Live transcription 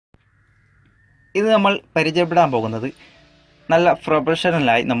ഇത് നമ്മൾ പരിചയപ്പെടാൻ പോകുന്നത് നല്ല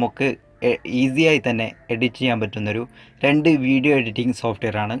പ്രൊഫഷണലായി നമുക്ക് ഈസിയായി തന്നെ എഡിറ്റ് ചെയ്യാൻ പറ്റുന്നൊരു 2 വീഡിയോ എഡിറ്റിംഗ്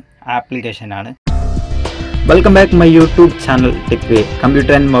സോഫ്റ്റ്വെയറാണ്, ആപ്ലിക്കേഷനാണ്. Welcome back my YouTube channel techway,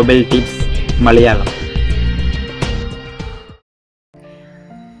 computer and mobile tips Malayalam.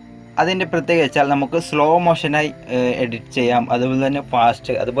 അതിൻ്റെ പ്രത്യേകത വെച്ചാൽ നമുക്ക് സ്ലോ മോഷനായി എഡിറ്റ് ചെയ്യാം, അതുപോലെ തന്നെ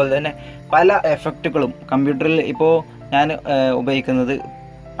ഫാസ്റ്റ്, അതുപോലെ തന്നെ പല എഫക്റ്റുകളും കമ്പ്യൂട്ടറിൽ. ഇപ്പോൾ ഞാൻ ഉപയോഗിക്കുന്നത്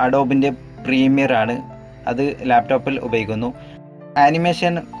അഡോബിൻ്റെ പ്രീമിയർ ആണ്, അത് ലാപ്ടോപ്പിൽ ഉപയോഗിക്കുന്നു.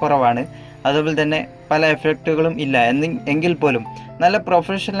 ആനിമേഷൻ കുറവാണ്, അതുപോലെ തന്നെ പല എഫക്റ്റുകളും ഇല്ല എങ്കിൽ പോലും നല്ല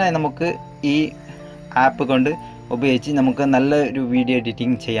പ്രൊഫഷണലായി നമുക്ക് ഈ ആപ്പ് കൊണ്ട് ഉപയോഗിച്ച് നമുക്ക് നല്ലൊരു വീഡിയോ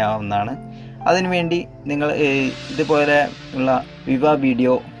എഡിറ്റിംഗ് ചെയ്യാവുന്നതാണ്. അതിനുവേണ്ടി നിങ്ങൾ ഇതുപോലെ ഉള്ള വിവ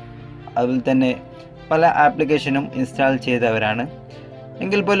വീഡിയോ, അതുപോലെ തന്നെ പല ആപ്ലിക്കേഷനും ഇൻസ്റ്റാൾ ചെയ്തവരാണ്.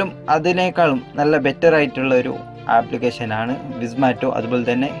 എങ്കിൽ പോലും അതിനേക്കാളും നല്ല ബെറ്റർ ആയിട്ടുള്ള ഒരു ആപ്ലിക്കേഷനാണ് വിസ്മാറ്റോ, അതുപോലെ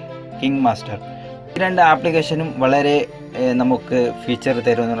തന്നെ കിങ് മാസ്റ്റർ. ഈ 2 ആപ്ലിക്കേഷനും വളരെ നമുക്ക് ഫീച്ചർ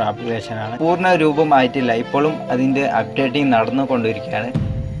തരുന്ന ഒരു ആപ്ലിക്കേഷനാണ്. പൂർണ്ണ രൂപമായിട്ടില്ല, ഇപ്പോഴും അതിൻ്റെ അപ്ഡേറ്റിംഗ് നടന്നുകൊണ്ടിരിക്കുകയാണ്.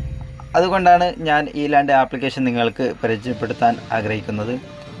 അതുകൊണ്ടാണ് ഞാൻ ഈ 2 ആപ്ലിക്കേഷൻ നിങ്ങൾക്ക് പരിചയപ്പെടുത്താൻ ആഗ്രഹിക്കുന്നത്.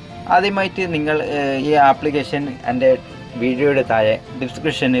 ആദ്യമായിട്ട് നിങ്ങൾ ഈ ആപ്ലിക്കേഷൻ എൻ്റെ വീഡിയോയുടെ താഴെ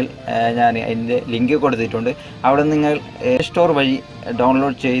ഡിസ്ക്രിപ്ഷനിൽ ഞാൻ അതിൻ്റെ ലിങ്ക് കൊടുത്തിട്ടുണ്ട്. അവിടെ നിങ്ങൾ സ്റ്റോർ വഴി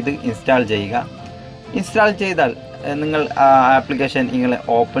ഡൗൺലോഡ് ചെയ്ത് ഇൻസ്റ്റാൾ ചെയ്യുക. ഇൻസ്റ്റാൾ ചെയ്താൽ നിങ്ങൾ ആ ആപ്ലിക്കേഷൻ ഇങ്ങനെ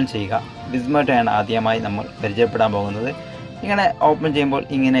ഓപ്പൺ ചെയ്യുക. വിസ്മാറ്റോയാണ് ആദ്യമായി നമ്മൾ പരിചയപ്പെടാൻ പോകുന്നത്. ഇങ്ങനെ ഓപ്പൺ ചെയ്യുമ്പോൾ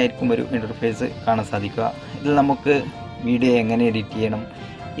ഇങ്ങനെ ആയിരിക്കും ഒരു ഇൻ്റർഫേസ് കാണാൻ സാധിക്കുക. ഇതിൽ നമുക്ക് വീഡിയോ എങ്ങനെ എഡിറ്റ് ചെയ്യണം,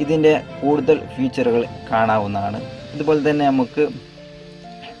 ഇതിൻ്റെ കൂടുതൽ ഫീച്ചറുകൾ കാണാവുന്നതാണ്. ഇതുപോലെ തന്നെ നമുക്ക്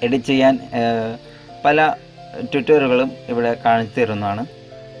എഡിറ്റ് ചെയ്യാൻ പല ട്യൂട്ടോറിയലുകളും ഇവിടെ കാണിച്ചു തരുന്നതാണ്.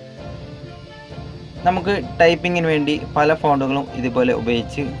 നമുക്ക് ടൈപ്പിങ്ങിന് വേണ്ടി പല ഫോണ്ടുകളും ഇതുപോലെ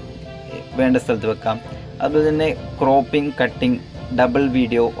ഉപയോഗിച്ച് വേണ്ട സ്ഥലത്ത് വെക്കാം. അതുപോലെ തന്നെ ക്രോപ്പിംഗ്, കട്ടിംഗ്, ഡബിൾ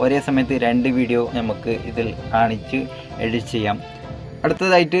വീഡിയോ, ഒരേ സമയത്ത് 2 വീഡിയോ നമുക്ക് ഇതിൽ കാണിച്ച് എഡിറ്റ് ചെയ്യാം.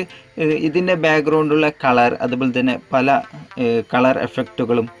 അടുത്തതായിട്ട് ഇതിൻ്റെ ബാക്ക്ഗ്രൗണ്ടുള്ള കളർ, അതുപോലെ തന്നെ പല കളർ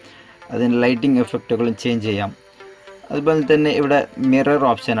എഫക്റ്റുകളും അതിൻ്റെ ലൈറ്റിംഗ് എഫക്റ്റുകളും ചേഞ്ച് ചെയ്യാം. അതുപോലെ തന്നെ ഇവിടെ മിറർ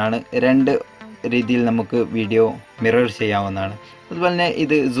ഓപ്ഷനാണ്, 2 രീതിയിൽ നമുക്ക് വീഡിയോ മിറർ ചെയ്യാവുന്നതാണ്. അതുപോലെ തന്നെ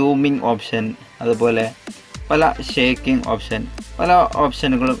ഇത് സൂമിങ് ഓപ്ഷൻ, അതുപോലെ പല ഷേക്കിംഗ് ഓപ്ഷൻ, പല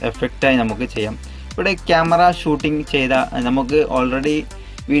ഓപ്ഷനുകളും എഫക്റ്റായി നമുക്ക് ചെയ്യാം. ഇവിടെ ക്യാമറ ഷൂട്ടിംഗ് ചെയ്ത നമുക്ക് ഓൾറെഡി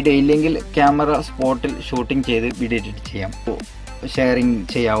വീഡിയോ ഇല്ലെങ്കിൽ ക്യാമറ സ്പോട്ടിൽ ഷൂട്ടിംഗ് ചെയ്ത് വീഡിയോ എഡിറ്റ് ചെയ്യാം. ഷെയറിങ്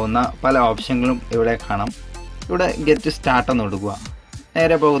ചെയ്യാവുന്ന പല ഓപ്ഷനുകളും ഇവിടെ കാണാം. ഇവിടെ ഗെറ്റ് സ്റ്റാർട്ട് എന്ന് കൊടുക്കുക.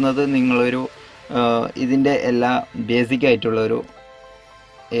 നേരെ പോകുന്നത് നിങ്ങളൊരു ഇതിൻ്റെ എല്ലാ ബേസിക് ആയിട്ടുള്ളൊരു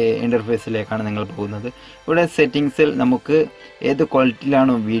ഇൻ്റർഫേസിലേക്കാണ് നിങ്ങൾ പോകുന്നത്. ഇവിടെ സെറ്റിങ്സിൽ നമുക്ക് ഏത്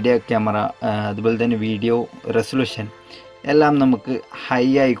ക്വാളിറ്റിയിലാണോ വീഡിയോ ക്യാമറ, അതുപോലെ തന്നെ വീഡിയോ റെസൊല്യൂഷൻ എല്ലാം നമുക്ക് ഹൈ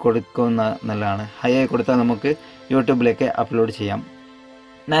ആയി കൊടുക്കുന്ന നല്ലതാണ്. ഹൈ ആയി കൊടുത്താൽ നമുക്ക് യൂട്യൂബിലേക്ക് അപ്ലോഡ് ചെയ്യാം.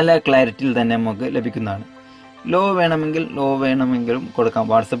 നല്ല ക്ലാരിറ്റിയിൽ തന്നെ നമുക്ക് ലഭിക്കുന്നതാണ്. ലോ വേണമെങ്കിലും കൊടുക്കാം.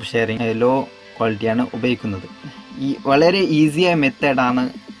 വാട്സപ്പ് ഷെയറിങ് ലോ ക്വാളിറ്റിയാണ് ഉപയോഗിക്കുന്നത്. ഈ വളരെ ഈസിയായ മെത്തേഡാണ്,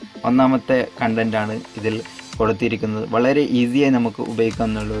 ഒന്നാമത്തെ കണ്ടൻ്റാണ് ഇതിൽ കൊടുത്തിരിക്കുന്നത്. വളരെ ഈസിയായി നമുക്ക്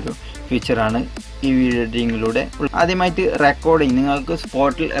ഉപയോഗിക്കാമെന്നുള്ളൊരു ഫീച്ചറാണ് ഈ വീഡിയോ എഡിറ്റിങ്ങിലൂടെ. ആദ്യമായിട്ട് റെക്കോർഡിങ്, നിങ്ങൾക്ക്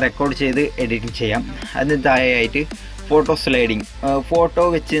സ്പോട്ടിൽ റെക്കോർഡ് ചെയ്ത് എഡിറ്റിംഗ് ചെയ്യാം. അതിന് താഴെയായിട്ട് ഫോട്ടോ സ്ലൈഡിങ്, ഫോട്ടോ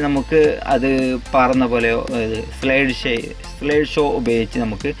വെച്ച് നമുക്ക് അത് പറഞ്ഞ പോലെ സ്ലൈഡ് ഷോ ഉപയോഗിച്ച്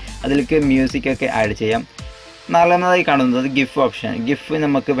നമുക്ക് അതിലേക്ക് മ്യൂസിക്കൊക്കെ ആഡ് ചെയ്യാം. നാലാമതായി കാണുന്നത് ഗിഫ് ഓപ്ഷൻ. ഗിഫ്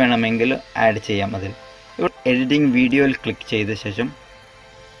നമുക്ക് വേണമെങ്കിൽ ആഡ് ചെയ്യാം. അതിൽ എഡിറ്റിംഗ് വീഡിയോയിൽ ക്ലിക്ക് ചെയ്ത ശേഷം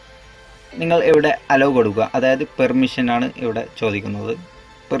നിങ്ങൾ ഇവിടെ അലോ കൊടുക്കുക, അതായത് പെർമിഷനാണ് ഇവിടെ ചോദിക്കുന്നത്.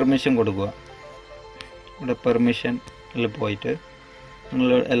 പെർമിഷൻ കൊടുക്കുക. ഇവിടെ പെർമിഷനിൽ പോയിട്ട്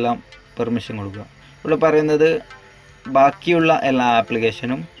നിങ്ങൾ എല്ലാം പെർമിഷൻ കൊടുക്കുക. ഇവിടെ പറയുന്നത് ബാക്കിയുള്ള എല്ലാ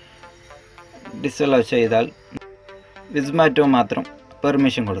ആപ്ലിക്കേഷനും ഡിസലോ ചെയ്താൽ വിസ്മാറ്റോ മാത്രം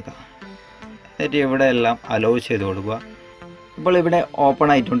പെർമിഷൻ കൊടുക്കുക. എന്നിട്ട് ഇവിടെ എല്ലാം അലോ ചെയ്ത് കൊടുക്കുക. ഇപ്പോൾ ഇവിടെ ഓപ്പൺ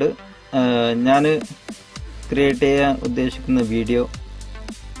ആയിട്ടുണ്ട്. ഞാൻ ക്രിയേറ്റ് ചെയ്യാൻ ഉദ്ദേശിക്കുന്ന വീഡിയോ,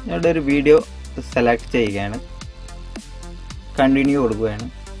 ഞങ്ങളുടെ ഒരു വീഡിയോ സെലക്ട് ചെയ്യുകയാണ്, കണ്ടിന്യൂ കൊടുക്കുകയാണ്.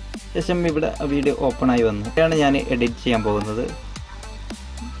 ശേഷം ഇവിടെ വീഡിയോ ഓപ്പണായി വന്നു. ഇതാണ് ഞാൻ എഡിറ്റ് ചെയ്യാൻ പോകുന്നത്.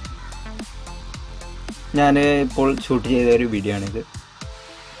 ഞാൻ ഇപ്പോൾ ഷൂട്ട് ചെയ്ത ഒരു വീഡിയോ ആണിത്.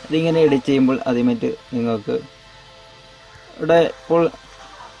 അതിങ്ങനെ എഡിറ്റ് ചെയ്യുമ്പോൾ ആദ്യമായിട്ട് നിങ്ങൾക്ക് ഇവിടെ ഇപ്പോൾ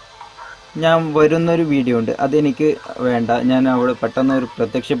ഞാൻ വരുന്നൊരു വീഡിയോ ഉണ്ട്, അതെനിക്ക് വേണ്ട. ഞാൻ അവിടെ പെട്ടെന്ന് ഒരു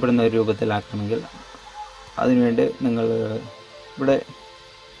പ്രത്യക്ഷപ്പെടുന്ന ഒരു രൂപത്തിലാക്കണമെങ്കിൽ അതിനുവേണ്ടി നിങ്ങൾ ഇവിടെ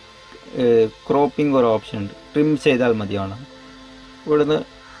ക്രോപ്പിംഗ് ഒരു ഓപ്ഷൻ ഉണ്ട്, ട്രിം ചെയ്താൽ മതിയാണ്. ഇവിടുന്ന്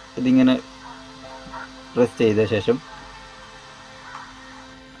ഇതിങ്ങനെ പ്രസ് ചെയ്ത ശേഷം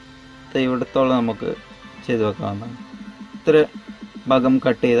ഇവിടത്തോളം നമുക്ക് ചെയ്ത് വെക്കാവുന്നതാണ്. ഇത്ര ഭാഗം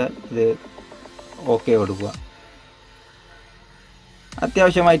കട്ട് ചെയ്താൽ ഇത് ഓക്കെ കൊടുക്കുക.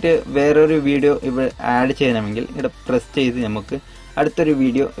 അത്യാവശ്യമായിട്ട് വേറൊരു വീഡിയോ ഇവിടെ ആഡ് ചെയ്യണമെങ്കിൽ ഇവിടെ പ്രസ് ചെയ്ത് നമുക്ക് അടുത്തൊരു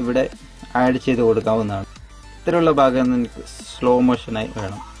വീഡിയോ ഇവിടെ ആഡ് ചെയ്ത് കൊടുക്കാവുന്നതാണ്. ഇത്തരമുള്ള ഭാഗം നമുക്ക് സ്ലോ മോഷനായി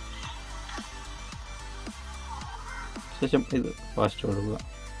വേണം. ശേഷം ഇത് ഫാസ്റ്റ് കൊടുക്കുക.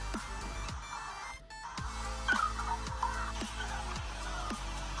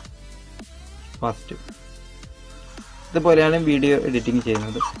 ഫാസ്റ്റ്. ഇതുപോലെയാണ് വീഡിയോ എഡിറ്റിംഗ്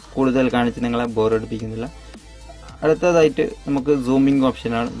ചെയ്യുന്നത്. കൂടുതൽ കാണിച്ച് നിങ്ങളെ ബോറടിപ്പിക്കുന്നില്ല. അടുത്തതായിട്ട് നമുക്ക് സൂമിംഗ്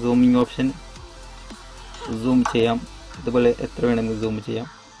ഓപ്ഷനാണ്. സൂമിംഗ് ഓപ്ഷൻ സൂം ചെയ്യാം. ഇതുപോലെ എത്ര വേണമെങ്കിൽ സൂം ചെയ്യാം.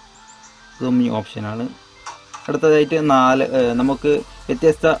 സൂമിംഗ് ഓപ്ഷനാണ്. അടുത്തതായിട്ട് നമുക്ക്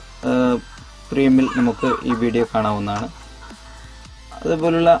വ്യത്യസ്ത പ്രീമിയമിൽ നമുക്ക് ഈ വീഡിയോ കാണാവുന്നതാണ്.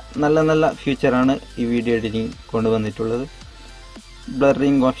 അതുപോലുള്ള നല്ല നല്ല ഫീച്ചറാണ് ഈ വീഡിയോ എഡിറ്റിംഗ് കൊണ്ടുവന്നിട്ടുള്ളത്.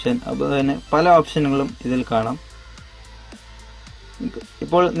 ബ്ലറിംഗ് ഓപ്ഷൻ, അതുപോലെ തന്നെ പല ഓപ്ഷനുകളും ഇതിൽ കാണാം.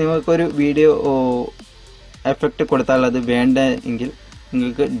 ഇപ്പോൾ നിങ്ങൾക്കൊരു വീഡിയോ എഫക്റ്റ് കൊടുത്താൽ അത് വേണ്ട എങ്കിൽ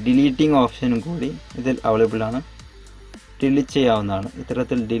നിങ്ങൾക്ക് ഡിലീറ്റിംഗ് ഓപ്ഷനും കൂടി ഇതിൽ അവൈലബിൾ ആണ്. ഡിലീറ്റ് ചെയ്യാവുന്നതാണ്.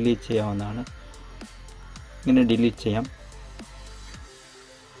 ഇത്തരത്തിൽ ഡിലീറ്റ് ചെയ്യാവുന്നതാണ്. ഇങ്ങനെ ഡിലീറ്റ് ചെയ്യാം.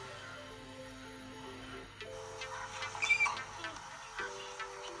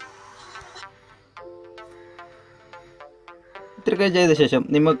 ഇത്രയൊക്കെ ചെയ്ത ശേഷം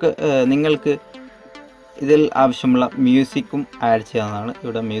നിങ്ങൾക്ക് ഇതിൽ ആവശ്യമുള്ള മ്യൂസിക്കും ആഡ് ചെയ്യാവുന്നതാണ്.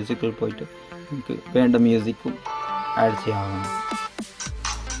 ഇവിടെ മ്യൂസിക്കിൽ പോയിട്ട് നിങ്ങൾക്ക് വേണ്ട മ്യൂസിക്കും ആഡ് ചെയ്യാവുന്നതാണ്.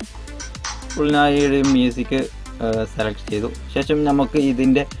 ഇപ്പോൾ ഞാൻ ഈ ഒരു മ്യൂസിക് സെലക്ട് ചെയ്തു. ശേഷം നമുക്ക്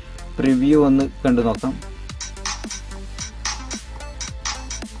ഇതിൻ്റെ പ്രിവ്യൂ ഒന്ന് കണ്ടു നോക്കാം.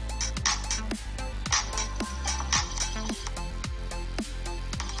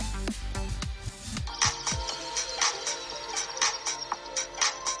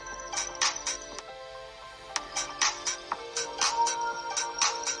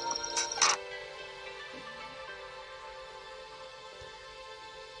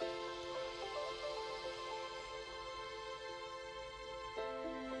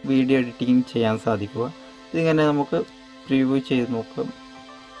 വീഡിയോ എഡിറ്റിംഗ് ചെയ്യാൻ സാധിക്കുക. ഇതിങ്ങനെ നമുക്ക് പ്രിവ്യൂ ചെയ്ത് നോക്കാം.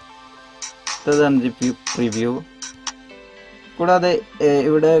 പ്രിവ്യൂ. കൂടാതെ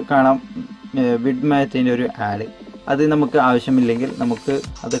ഇവിടെ കാണാം വിഡ് മാറ്റിൻ്റെ ഒരു ആഡ്. അത് നമുക്ക് ആവശ്യമില്ലെങ്കിൽ നമുക്ക്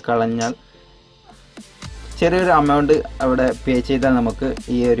അത് കളഞ്ഞാൽ ചെറിയൊരു എമൗണ്ട് അവിടെ പേ ചെയ്താൽ നമുക്ക്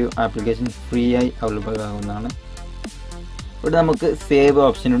ഈ ഒരു ആപ്ലിക്കേഷൻ ഫ്രീ ആയി അവൈലബിൾ ആകുന്നതാണ്. ഇവിടെ നമുക്ക് സേവ്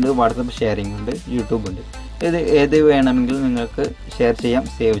ഓപ്ഷൻ ഉണ്ട്, വാട്സപ്പ് ഷെയറിംഗ് ഉണ്ട്, യൂട്യൂബ് ഉണ്ട്. ഏത് വേണമെങ്കിൽ നിങ്ങൾക്ക് ഷെയർ ചെയ്യാം,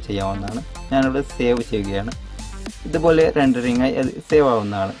 സേവ് ചെയ്യാവുന്നതാണ്. ഞാനിവിടെ സേവ് ചെയ്യുകയാണ്. ഇതുപോലെ റെൻഡറിങ്ങായി അത് സേവ്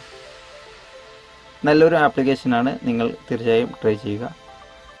ആവുന്നതാണ്. നല്ലൊരു ആപ്ലിക്കേഷനാണ്. നിങ്ങൾ തീർച്ചയായും ട്രൈ ചെയ്യുക.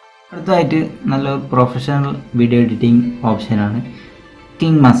 അടുത്തതായിട്ട് നല്ലൊരു പ്രൊഫഷണൽ വീഡിയോ എഡിറ്റിംഗ് ഓപ്ഷനാണ്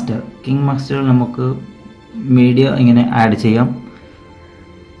കിങ് മാസ്റ്റർ. കിങ് മാസ്റ്ററിൽ നമുക്ക് മീഡിയ ഇങ്ങനെ ആഡ് ചെയ്യാം.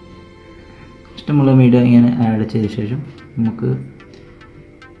 ഇഷ്ടമുള്ള മീഡിയ ഇങ്ങനെ ആഡ് ചെയ്ത ശേഷം നമുക്ക്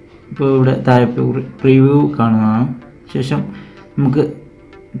ഇപ്പോൾ ഇവിടെ താഴെ പ്രിവ്യൂ കാണുന്നതാണ്. ശേഷം നമുക്ക്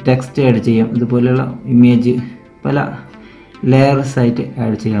ടെക്സ്റ്റ് ആഡ് ചെയ്യാം. ഇതുപോലെയുള്ള ഇമേജ് പല ലെയർസ് ആയിട്ട്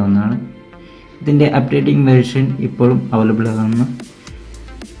ആഡ് ചെയ്യാവുന്നതാണ്. ഇതിൻ്റെ അപ്ഡേറ്റിംഗ് വെർഷൻ ഇപ്പോഴും അവൈലബിൾ ആകുന്നു.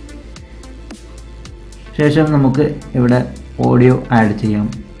 ശേഷം നമുക്ക് ഇവിടെ ഓഡിയോ ആഡ് ചെയ്യാം.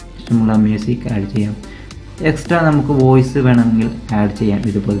 ഇഷ്ടമുള്ള മ്യൂസിക് ആഡ് ചെയ്യാം. എക്സ്ട്രാ നമുക്ക് വോയിസ് വേണമെങ്കിൽ ആഡ് ചെയ്യാം.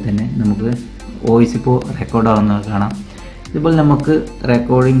 ഇതുപോലെ തന്നെ നമുക്ക് വോയിസ് ഇപ്പോൾ റെക്കോർഡാവുന്നത് കാണാം. ഇതുപോലെ നമുക്ക്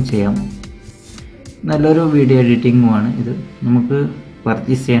റെക്കോർഡിംഗ് ചെയ്യാം. നല്ലൊരു വീഡിയോ എഡിറ്റിങ്ങുമാണ് ഇത്. നമുക്ക്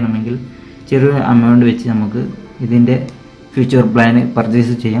പർച്ചേസ് ചെയ്യണമെങ്കിൽ ചെറിയൊരു എമൗണ്ട് വെച്ച് നമുക്ക് ഇതിൻ്റെ ഫ്യൂച്ചർ പ്ലാന്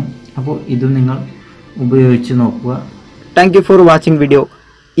പർച്ചേസ് ചെയ്യാം. അപ്പോൾ ഇതും നിങ്ങൾ ഉപയോഗിച്ച് നോക്കുക. Thank you for watching video.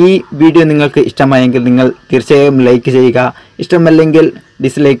 ഈ വീഡിയോ നിങ്ങൾക്ക് ഇഷ്ടമായെങ്കിൽ നിങ്ങൾ തീർച്ചയായും ലൈക്ക് ചെയ്യുക. ഇഷ്ടമല്ലെങ്കിൽ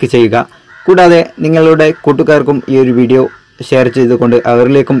ഡിസ്ലൈക്ക് ചെയ്യുക. കൂടാതെ നിങ്ങളുടെ കൂട്ടുകാർക്കും ഈ ഒരു വീഡിയോ ഷെയർ ചെയ്തുകൊണ്ട്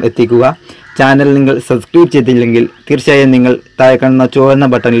അവരിലേക്കും എത്തിക്കുക. ചാനൽ നിങ്ങൾ സബ്സ്ക്രൈബ് ചെയ്തില്ലെങ്കിൽ തീർച്ചയായും നിങ്ങൾ താഴെ കാണുന്ന ചുവന്ന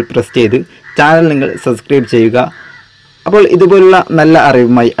ബട്ടണിൽ പ്രസ് ചെയ്ത് ചാനൽ നിങ്ങൾ സബ്സ്ക്രൈബ് ചെയ്യുക. അപ്പോൾ ഇതുപോലുള്ള നല്ല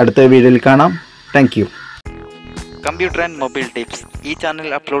അറിവുമായി അടുത്ത വീഡിയോയിൽ കാണാം. Thank you. Computer and mobile tips. ഈ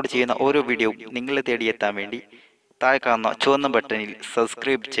ചാനലിൽ അപ്ലോഡ് ചെയ്യുന്ന ഓരോ വീഡിയോയും നിങ്ങളെ തേടിയെത്താൻ വേണ്ടി താഴെ കാണുന്ന ചുവന്ന ബട്ടണിൽ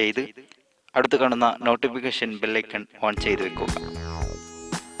സബ്സ്ക്രൈബ് ചെയ്ത് അടുത്ത് കാണുന്ന നോട്ടിഫിക്കേഷൻ ബെല്ലൈക്കൺ ഓൺ ചെയ്ത് വെക്കുക.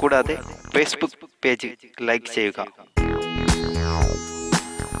 കൂടാതെ ഫേസ്ബുക്ക് പേജ് ലൈക്ക് ചെയ്യുക.